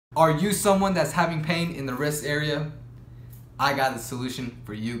Are you someone that's having pain in the wrist area? I got the solution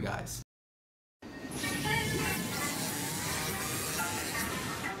for you guys.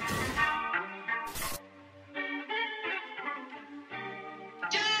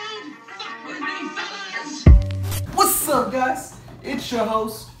 What's up, guys? It's your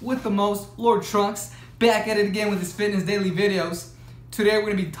host with the most, Lord Trunks, back at it again with his fitness daily videos. Today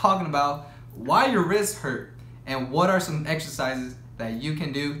we're going to be talking about why your wrists hurt and what are some exercises that you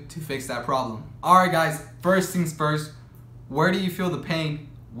can do to fix that problem. Alright guys, first things first, where do you feel the pain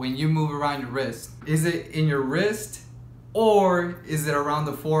when you move around your wrist? Is it in your wrist or is it around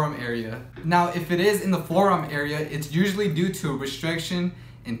the forearm area? Now if it is in the forearm area, it's usually due to a restriction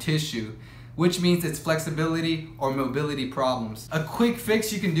in tissue, which means it's flexibility or mobility problems. A quick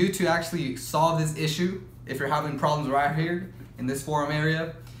fix you can do to actually solve this issue, if you're having problems right here in this forearm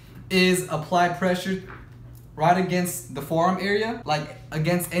area, is apply pressure right against the forearm area, like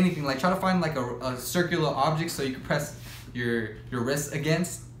against anything. Like try to find like a circular object so you can press your wrist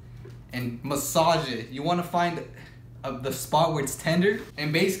against and massage it. You want to find the spot where it's tender,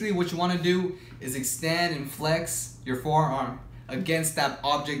 and basically what you want to do is extend and flex your forearm against that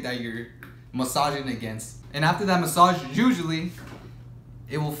object that you're massaging against. And after that massage, usually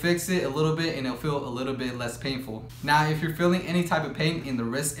it will fix it a little bit and it'll feel a little bit less painful. Now if you're feeling any type of pain in the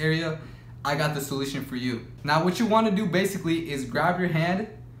wrist area, I got the solution for you. Now what you want to do basically is grab your hand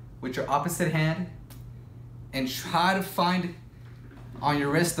with your opposite hand and try to find on your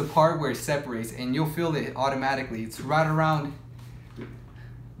wrist the part where it separates, and you'll feel it automatically. It's right around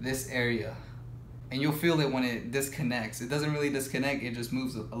this area, and you'll feel it when it disconnects. It doesn't really disconnect, it just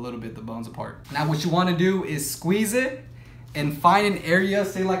moves a little bit the bones apart. Now what you want to do is squeeze it and find an area,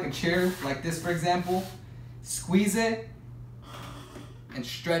 say like a chair, like this for example. Squeeze it and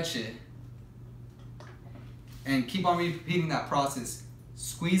stretch it. And keep on repeating that process.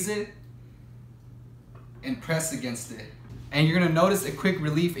 Squeeze it and press against it. And you're gonna notice a quick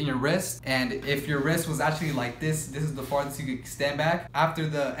relief in your wrist. And if your wrist was actually like this is the farthest you could stand back. After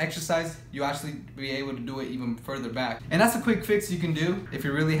the exercise, you actually be able to do it even further back. And that's a quick fix you can do if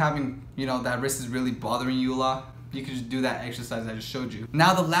you're really having, that wrist is really bothering you a lot. You can just do that exercise I just showed you.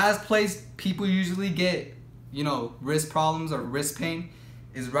 Now the last place people usually get, wrist problems or wrist pain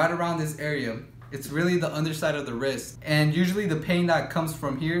is right around this area. It's really the underside of the wrist. And usually the pain that comes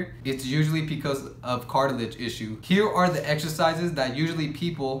from here, it's usually because of cartilage issue. Here are the exercises that usually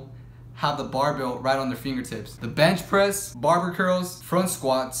people have the barbell right on their fingertips. The bench press, barber curls, front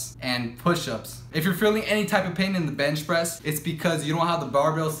squats, and push-ups. If you're feeling any type of pain in the bench press, it's because you don't have the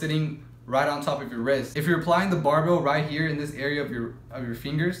barbell sitting right on top of your wrist. If you're applying the barbell right here in this area of your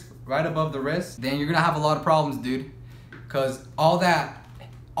fingers, right above the wrist, then you're gonna have a lot of problems, dude. Because all that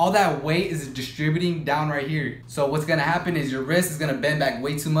weight is distributing down right here. So what's gonna happen is your wrist is gonna bend back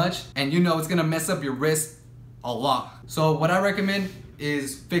way too much, and it's gonna mess up your wrist a lot. So what I recommend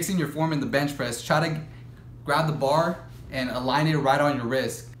is fixing your form in the bench press. Try to grab the bar and align it right on your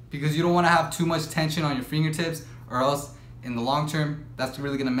wrist, because you don't wanna have too much tension on your fingertips, or else in the long term, that's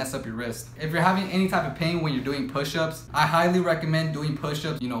really gonna mess up your wrist. If you're having any type of pain when you're doing push-ups, I highly recommend doing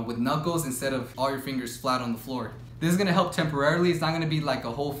push-ups, with knuckles instead of all your fingers flat on the floor. This is gonna help temporarily. It's not gonna be like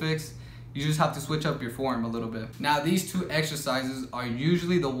a whole fix. You just have to switch up your form a little bit. Now these two exercises are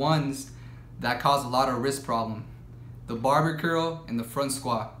usually the ones that cause a lot of wrist problem. The barber curl and the front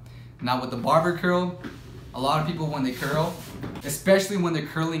squat. Now with the barber curl, a lot of people when they curl, especially when they're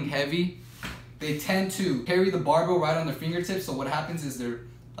curling heavy, they tend to carry the barbell right on their fingertips. So what happens is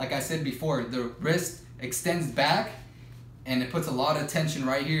like I said before, the wrist extends back and it puts a lot of tension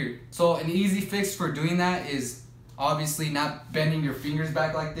right here. So an easy fix for doing that is obviously not bending your fingers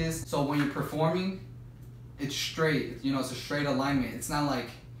back like this. So when you're performing, it's straight. It's a straight alignment. It's not like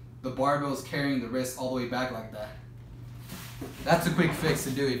the barbell is carrying the wrist all the way back like that. That's a quick fix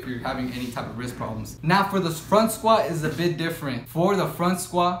to do if you're having any type of wrist problems. Now for the front squat is a bit different. For the front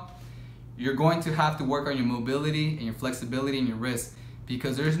squat, you're going to have to work on your mobility and your flexibility in your wrist,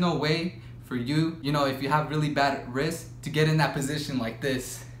 because there's no way for you, if you have really bad wrists, to get in that position like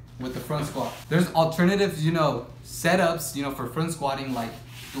this with the front squat. There's alternatives, setups, for front squatting, like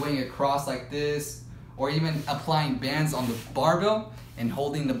doing a cross like this, or even applying bands on the barbell and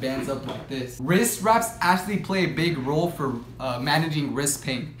holding the bands up like this. Wrist wraps actually play a big role for managing wrist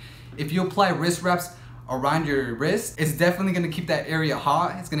pain. If you apply wrist wraps around your wrist, it's definitely gonna keep that area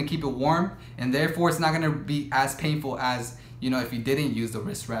hot, it's gonna keep it warm, and therefore it's not gonna be as painful as, if you didn't use the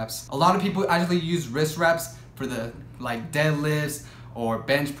wrist wraps. A lot of people actually use wrist wraps for the deadlifts, or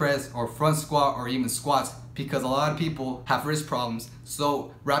bench press, or front squat, or even squats, because a lot of people have wrist problems.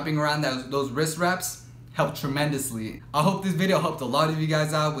 So wrapping around those wrist wraps helped tremendously. I hope this video helped a lot of you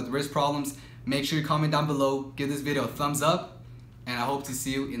guys out with wrist problems. Make sure you comment down below, give this video a thumbs up, and I hope to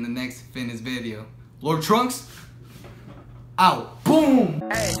see you in the next fitness video. Lord Trunks, out. Boom!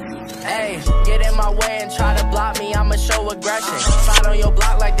 Hey, get in my way and try to block me, I'ma show aggression. Slide on your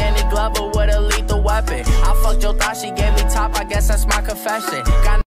block like Danny Glover with a lethal weapon. I fucked your thought, she gave me top, I guess that's my confession.